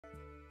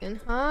And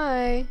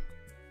hi.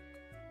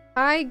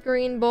 Hi,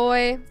 green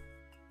boy.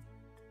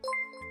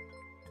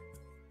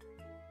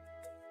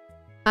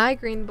 Hi,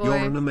 green boy. You're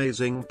an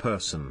amazing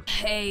person.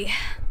 Hey.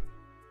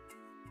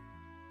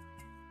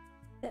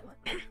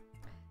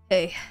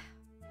 Hey.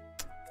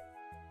 Can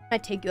I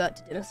take you out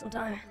to dinner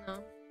sometime?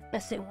 No. I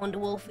say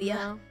Wonderwall for you.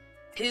 No.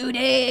 2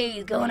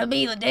 days gonna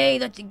be the day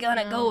that you're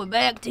gonna go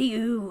back to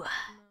you.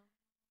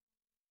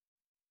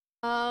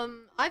 I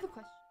have a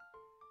question.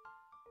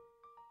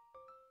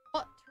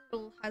 What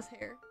turtle has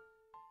hair?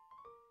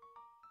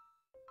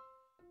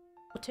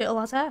 What turtle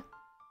has hair?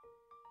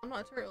 I'm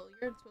not a turtle.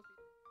 You're supposed to be.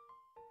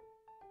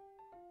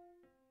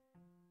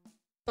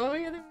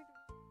 Sorry, I think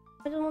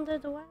I don't want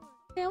to wear it.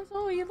 okay, I'm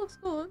sorry. It looks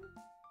good.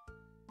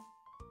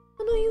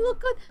 Oh no, you look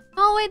good.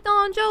 No, wait,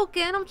 no, I'm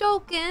joking. I'm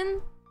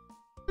joking.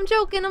 I'm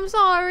joking. I'm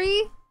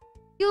sorry.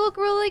 You look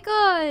really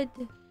good.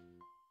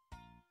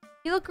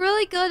 You look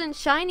really good and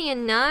shiny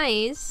and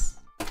nice.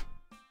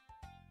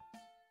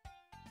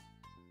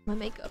 My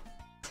makeup.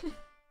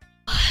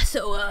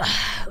 So, are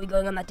we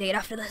going on that date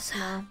after this?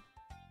 No.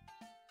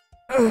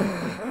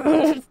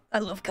 I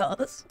love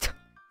cars.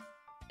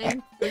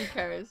 Who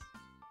cares?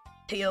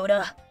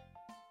 Toyota.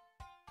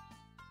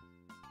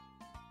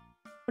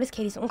 What is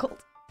Katie's one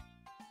called?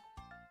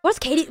 What is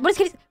Katie's?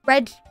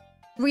 Red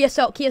Kia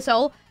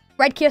Soul.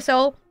 Red Kia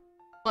Soul.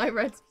 Why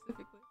red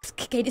specifically? It's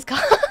Katie's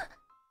car.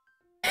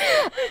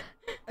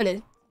 And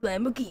a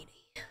Lamborghini.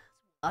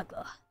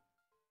 Lager.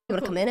 You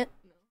wanna come in it?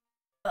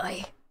 No.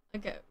 Bye. I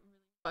get really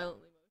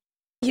violently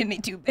You me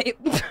too, babe.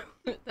 emotional.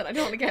 That I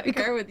don't want to get in a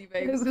car with you,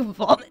 babe. We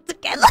vomit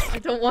together. I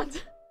don't want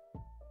to.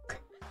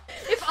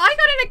 If I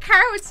got in a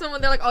car with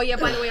someone, they're like, oh yeah,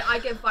 by the way, I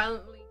get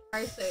violently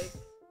car sick.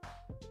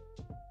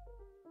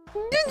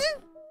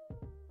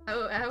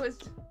 How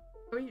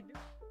are you doing?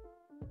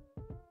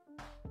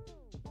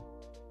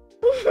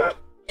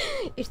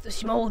 It's the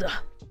smolder.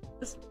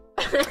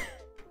 Wait,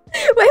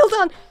 hold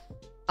on.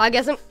 I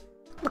guess I'm...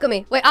 Look at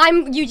me. Wait,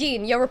 I'm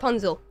Eugene. You're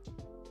Rapunzel.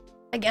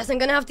 I guess I'm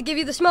gonna have to give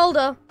you the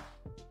smolder.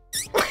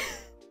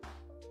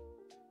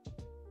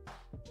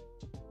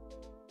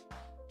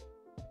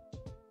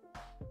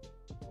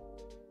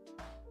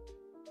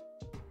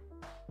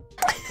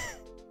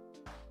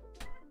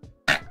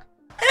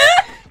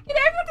 Can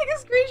everyone take a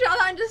screenshot of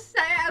that and just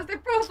set it as their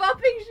profile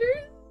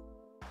pictures?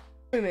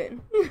 What do you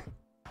mean? Why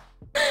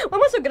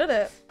am I so good at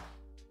it?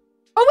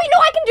 Oh wait, no,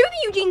 I can do the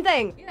Eugene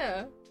thing!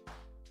 Yeah.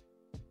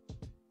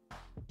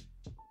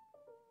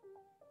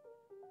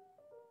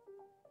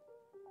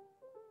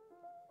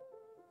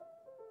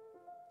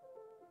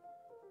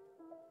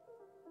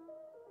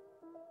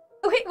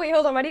 Okay, wait,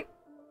 hold on, ready?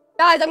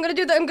 Guys,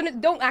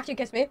 don't actually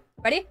kiss me.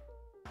 Ready?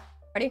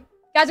 Ready?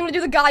 Guys, I'm gonna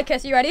do the guy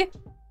kiss, you ready?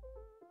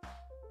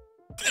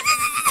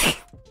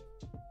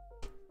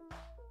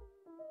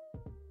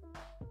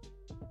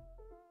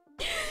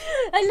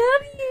 I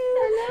love you!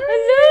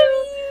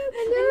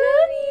 I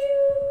love you!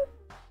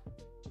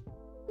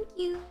 Thank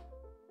you.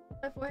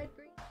 My forehead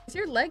green? Is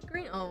your leg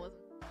green? Oh, it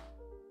wasn't.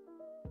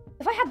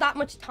 If I had that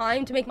much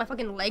time to make my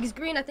fucking legs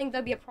green, I think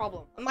that'd be a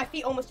problem. And my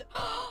feet almost...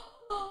 Oh,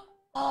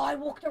 I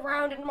walked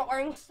around in my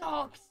orange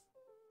socks.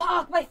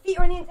 Fuck, my feet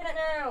are on the internet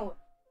now.